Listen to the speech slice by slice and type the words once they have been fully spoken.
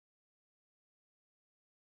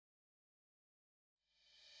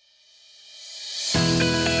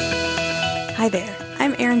Hi there,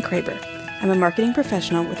 I'm Erin Kraber. I'm a marketing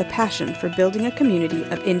professional with a passion for building a community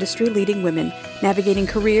of industry-leading women navigating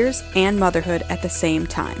careers and motherhood at the same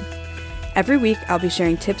time. Every week, I'll be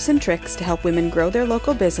sharing tips and tricks to help women grow their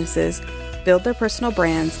local businesses, build their personal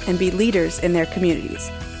brands, and be leaders in their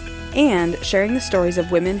communities. And sharing the stories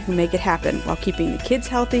of women who make it happen while keeping the kids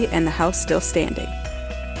healthy and the house still standing.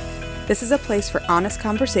 This is a place for honest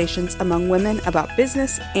conversations among women about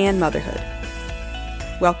business and motherhood.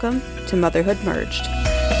 Welcome to Motherhood Merged.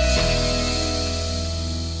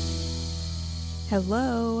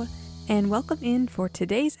 Hello, and welcome in for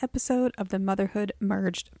today's episode of the Motherhood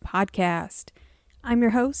Merged podcast. I'm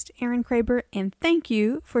your host, Erin Kraber, and thank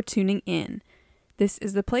you for tuning in. This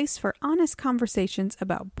is the place for honest conversations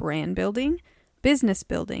about brand building, business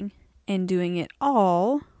building, and doing it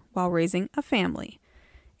all while raising a family.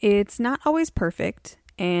 It's not always perfect,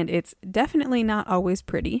 and it's definitely not always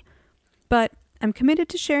pretty, but I'm committed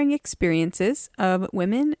to sharing experiences of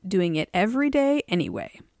women doing it every day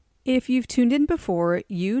anyway. If you've tuned in before,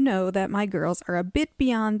 you know that my girls are a bit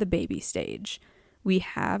beyond the baby stage. We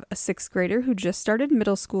have a 6th grader who just started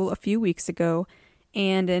middle school a few weeks ago,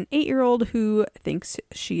 and an 8-year-old who thinks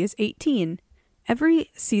she is 18. Every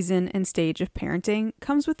season and stage of parenting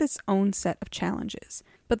comes with its own set of challenges.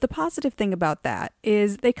 But the positive thing about that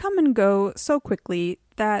is they come and go so quickly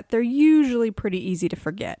that they're usually pretty easy to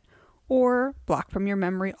forget, or block from your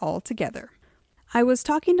memory altogether. I was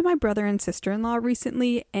talking to my brother and sister-in-law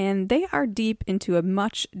recently, and they are deep into a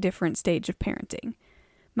much different stage of parenting.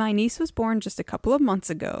 My niece was born just a couple of months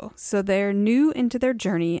ago, so they're new into their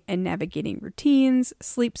journey and navigating routines,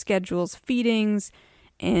 sleep schedules, feedings,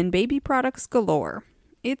 and baby products galore.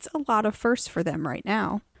 It's a lot of firsts for them right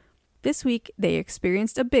now. This week, they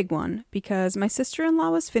experienced a big one because my sister-in-law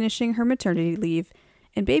was finishing her maternity leave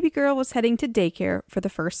and baby girl was heading to daycare for the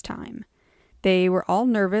first time. They were all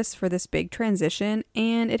nervous for this big transition,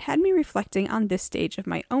 and it had me reflecting on this stage of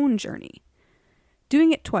my own journey.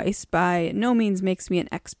 Doing it twice by no means makes me an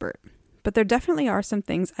expert, but there definitely are some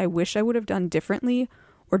things I wish I would have done differently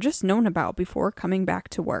or just known about before coming back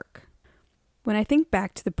to work. When I think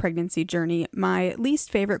back to the pregnancy journey, my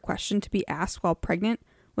least favorite question to be asked while pregnant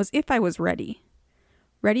was if I was ready.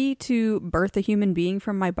 Ready to birth a human being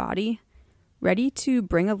from my body? Ready to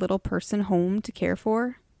bring a little person home to care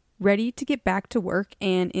for? Ready to get back to work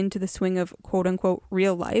and into the swing of quote-unquote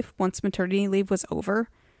real life once maternity leave was over?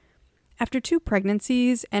 After 2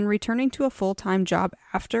 pregnancies and returning to a full-time job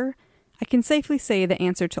after, I can safely say the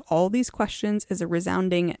answer to all these questions is a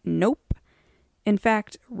resounding nope. In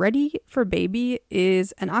fact, ready for baby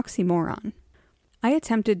is an oxymoron. I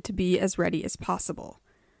attempted to be as ready as possible.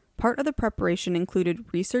 Part of the preparation included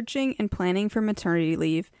researching and planning for maternity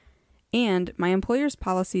leave and my employer's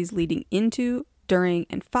policies leading into, during,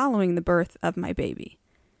 and following the birth of my baby.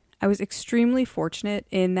 I was extremely fortunate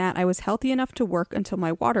in that I was healthy enough to work until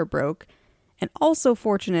my water broke, and also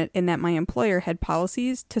fortunate in that my employer had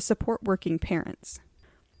policies to support working parents.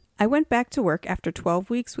 I went back to work after 12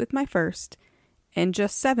 weeks with my first, and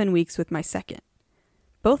just 7 weeks with my second.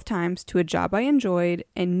 Both times to a job I enjoyed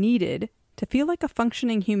and needed to feel like a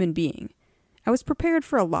functioning human being. I was prepared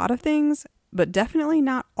for a lot of things, but definitely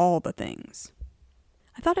not all the things.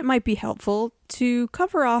 I thought it might be helpful to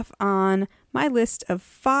cover off on my list of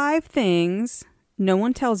 5 things no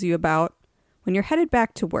one tells you about when you're headed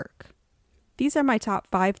back to work. These are my top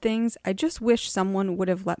 5 things I just wish someone would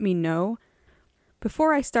have let me know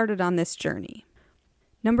before I started on this journey.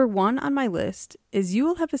 Number 1 on my list is you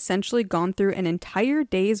will have essentially gone through an entire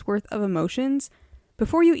day's worth of emotions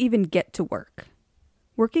before you even get to work.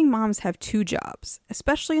 Working moms have 2 jobs,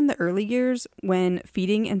 especially in the early years when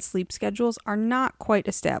feeding and sleep schedules are not quite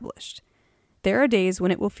established. There are days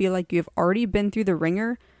when it will feel like you have already been through the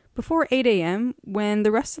ringer before 8 a.m. when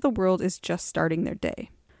the rest of the world is just starting their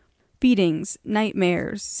day. Feedings,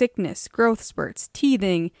 nightmares, sickness, growth spurts,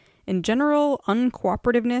 teething, and general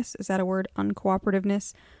uncooperativeness, is that a word?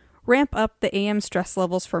 Uncooperativeness, ramp up the AM stress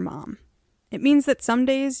levels for mom. It means that some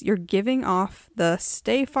days you're giving off the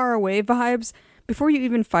stay far away vibes before you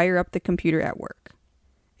even fire up the computer at work.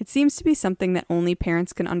 It seems to be something that only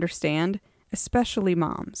parents can understand, especially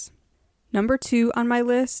moms. Number 2 on my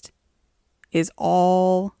list is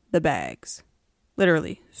all the bags.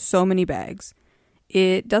 Literally, so many bags.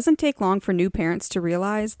 It doesn't take long for new parents to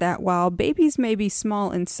realize that while babies may be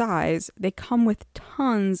small in size, they come with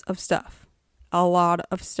tons of stuff. A lot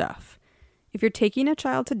of stuff. If you're taking a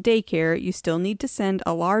child to daycare, you still need to send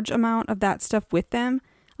a large amount of that stuff with them,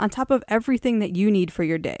 on top of everything that you need for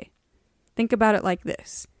your day. Think about it like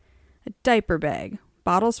this. A diaper bag,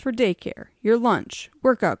 bottles for daycare, your lunch,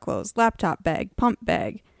 workout clothes, laptop bag, pump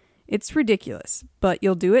bag. It's ridiculous, but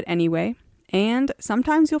you'll do it anyway, And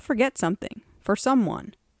sometimes you'll forget something for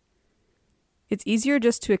someone. It's easier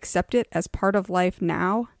just to accept it as part of life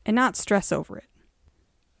now and not stress over it.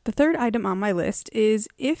 The third item on my list is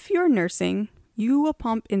if you're nursing, you will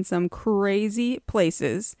pump in some crazy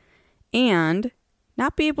places and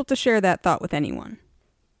not be able to share that thought with anyone.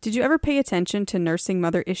 Did you ever pay attention to nursing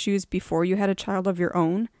mother issues before you had a child of your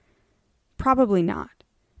own? Probably not.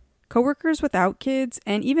 Coworkers without kids,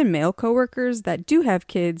 and even male coworkers that do have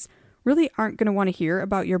kids, really aren't going to want to hear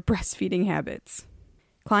about your breastfeeding habits.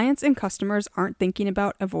 Clients and customers aren't thinking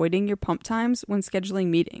about avoiding your pump times when scheduling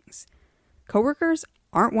meetings. Coworkers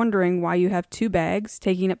aren't wondering why you have 2 bags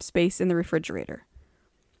taking up space in the refrigerator.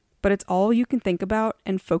 But it's all you can think about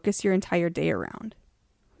and focus your entire day around.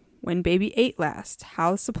 When baby ate last,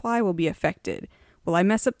 how the supply will be affected. Will I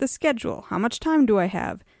mess up the schedule? How much time do I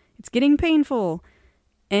have? It's getting painful.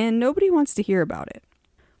 And nobody wants to hear about it.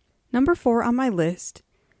 Number 4 on my list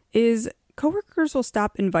is coworkers will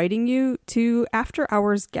stop inviting you to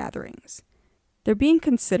after-hours gatherings. They're being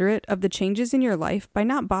considerate of the changes in your life by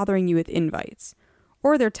not bothering you with invites.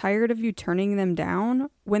 Or they're tired of you turning them down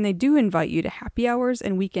when they do invite you to happy hours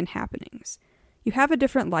and weekend happenings. You have a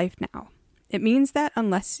different life now. It means that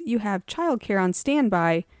unless you have childcare on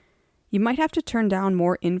standby, you might have to turn down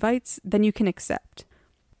more invites than you can accept.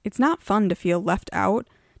 It's not fun to feel left out,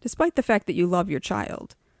 despite the fact that you love your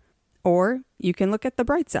child. Or you can look at the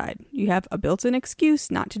bright side. You have a built-in excuse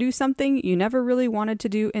not to do something you never really wanted to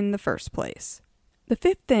do in the first place. The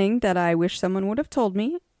 5th thing that I wish someone would have told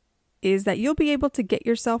me is that you'll be able to get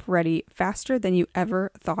yourself ready faster than you ever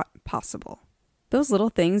thought possible. Those little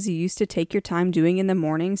things you used to take your time doing in the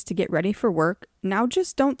mornings to get ready for work now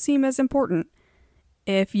just don't seem as important.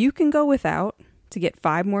 If you can go without to get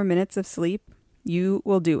 5 more minutes of sleep, you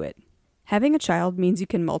will do it. Having a child means you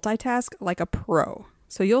can multitask like a pro,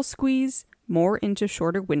 so you'll squeeze more into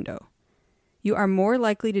shorter window. You are more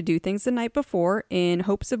likely to do things the night before in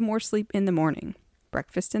hopes of more sleep in the morning.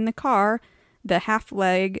 Breakfast in the car, the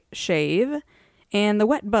half-leg shave, and the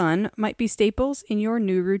wet bun might be staples in your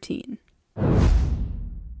new routine.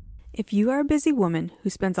 If you are a busy woman who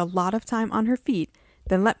spends a lot of time on her feet,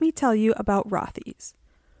 then let me tell you about Rothy's.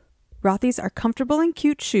 Rothy's are comfortable and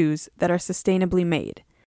cute shoes that are sustainably made.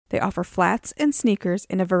 They offer flats and sneakers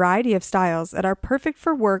in a variety of styles that are perfect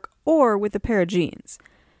for work or with a pair of jeans.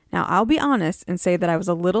 Now, I'll be honest and say that I was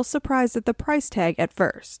a little surprised at the price tag at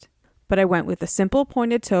first, but I went with the simple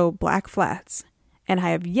pointed toe black flats, and I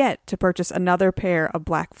have yet to purchase another pair of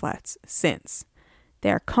black flats since.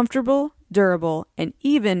 They are comfortable, durable, and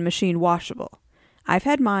even machine washable. I've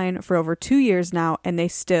had mine for over 2 years now, and they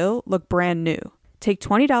still look brand new. Take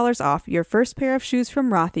 $20 off your first pair of shoes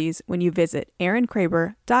from Rothy's when you visit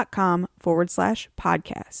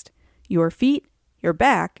erinkraber.com/podcast. Your feet, your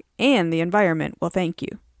back, and the environment will thank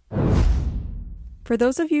you. For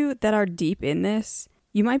those of you that are deep in this,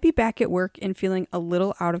 you might be back at work and feeling a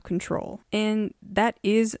little out of control. And that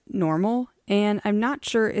is normal, and I'm not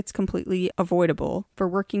sure it's completely avoidable for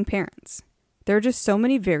working parents. There are just so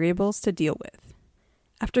many variables to deal with.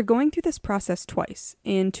 After going through this process twice,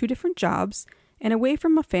 in 2 different jobs, and away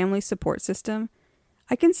from a family support system,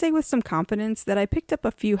 I can say with some confidence that I picked up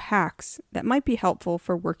a few hacks that might be helpful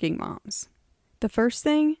for working moms. The first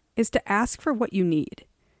thing is to ask for what you need.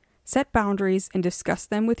 Set boundaries and discuss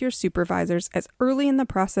them with your supervisors as early in the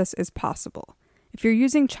process as possible. If you're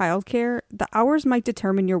using childcare, the hours might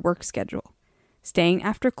determine your work schedule. Staying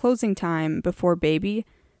after closing time before baby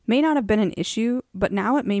may not have been an issue, but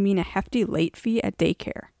now it may mean a hefty late fee at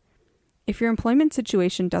daycare. If your employment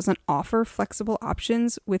situation doesn't offer flexible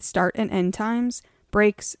options with start and end times,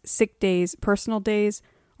 breaks, sick days, personal days,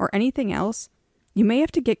 or anything else, you may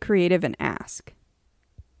have to get creative and ask.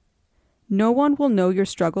 No one will know your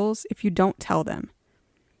struggles if you don't tell them.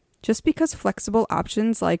 Just because flexible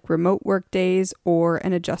options like remote work days or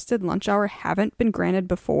an adjusted lunch hour haven't been granted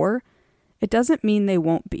before, it doesn't mean they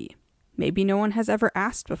won't be. Maybe no one has ever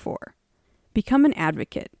asked before. Become an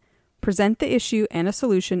advocate. Present the issue and a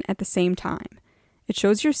solution at the same time. It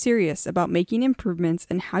shows you're serious about making improvements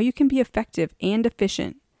and how you can be effective and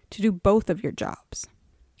efficient to do both of your jobs.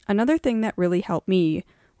 Another thing that really helped me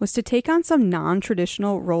was to take on some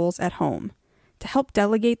non-traditional roles at home to help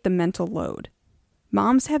delegate the mental load.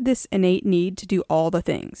 Moms have this innate need to do all the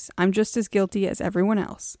things. I'm just as guilty as everyone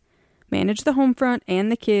else. Manage the home front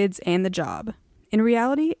and the kids and the job. In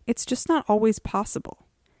reality, it's just not always possible.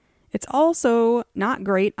 It's also not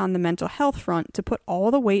great on the mental health front to put all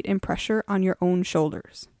the weight and pressure on your own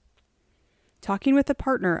shoulders. Talking with a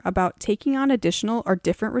partner about taking on additional or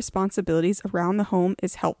different responsibilities around the home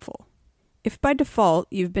is helpful. If by default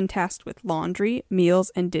you've been tasked with laundry, meals,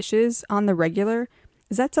 and dishes on the regular,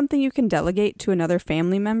 Is that something you can delegate to another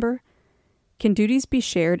family member? Can duties be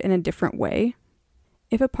shared in a different way?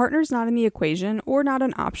 If a partner's not in the equation or not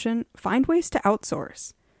an option, find ways to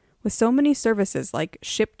outsource. With so many services like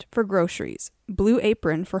Shipt for groceries, Blue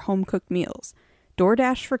Apron for home-cooked meals,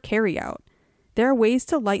 DoorDash for carryout, there are ways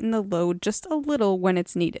to lighten the load just a little when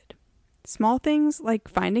it's needed. Small things like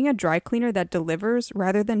finding a dry cleaner that delivers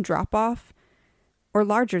rather than drop off, or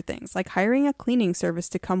larger things like hiring a cleaning service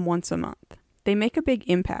to come once a month. They make a big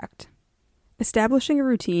impact. Establishing a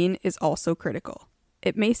routine is also critical.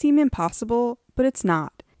 It may seem impossible, but it's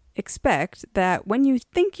not. Expect that when you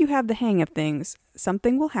think you have the hang of things,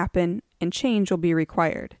 something will happen and change will be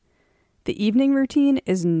required. The evening routine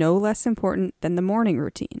is no less important than the morning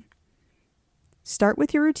routine. Start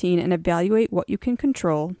with your routine and evaluate what you can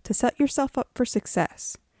control to set yourself up for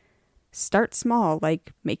success. Start small,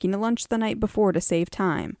 like making a lunch the night before to save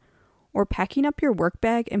time, or packing up your work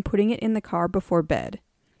bag and putting it in the car before bed.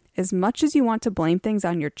 As much as you want to blame things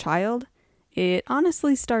on your child, it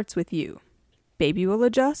honestly starts with you. Baby will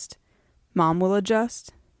adjust, mom will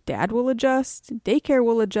adjust, dad will adjust, daycare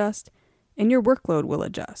will adjust, and your workload will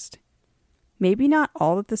adjust. Maybe not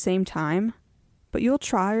all at the same time, but you'll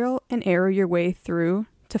trial and error your way through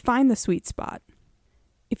to find the sweet spot.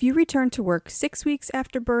 If you return to work 6 weeks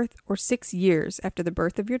after birth or 6 years after the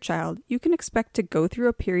birth of your child, you can expect to go through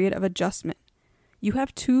a period of adjustment. You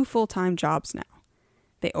have 2 full-time jobs now.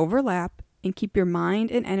 They overlap and keep your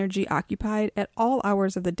mind and energy occupied at all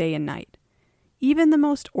hours of the day and night. Even the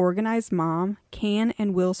most organized mom can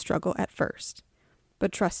and will struggle at first.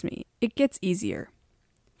 But trust me, it gets easier.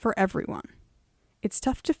 For everyone. It's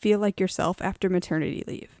tough to feel like yourself after maternity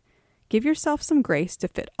leave. Give yourself some grace to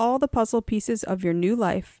fit all the puzzle pieces of your new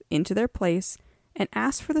life into their place and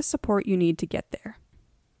ask for the support you need to get there.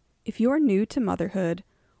 If you are new to motherhood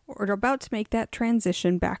or are about to make that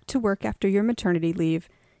transition back to work after your maternity leave,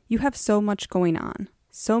 you have so much going on,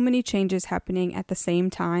 so many changes happening at the same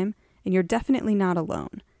time, and you're definitely not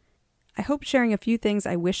alone. I hope sharing a few things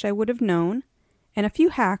I wish I would have known and a few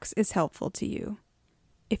hacks is helpful to you.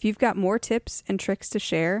 If you've got more tips and tricks to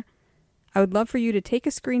share, I would love for you to take a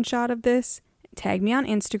screenshot of this, tag me on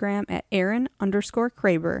Instagram at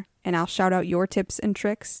Erin_Kraber, and I'll shout out your tips and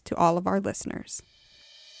tricks to all of our listeners.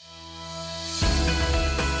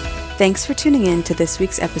 Thanks for tuning in to this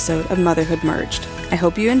week's episode of Motherhood Merged. I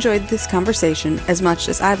hope you enjoyed this conversation as much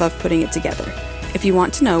as I love putting it together. If you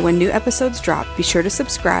want to know when new episodes drop, be sure to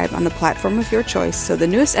subscribe on the platform of your choice so the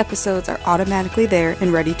newest episodes are automatically there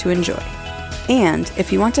and ready to enjoy. And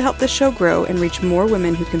if you want to help this show grow and reach more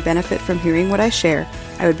women who can benefit from hearing what I share,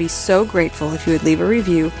 I would be so grateful if you would leave a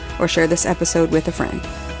review or share this episode with a friend.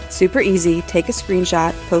 Super easy, take a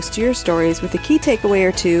screenshot, post to your stories with a key takeaway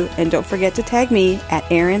or two, and don't forget to tag me at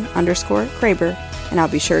Erin_Kraber, and I'll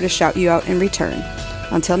be sure to shout you out in return.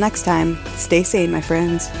 Until next time, stay sane, my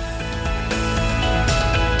friends.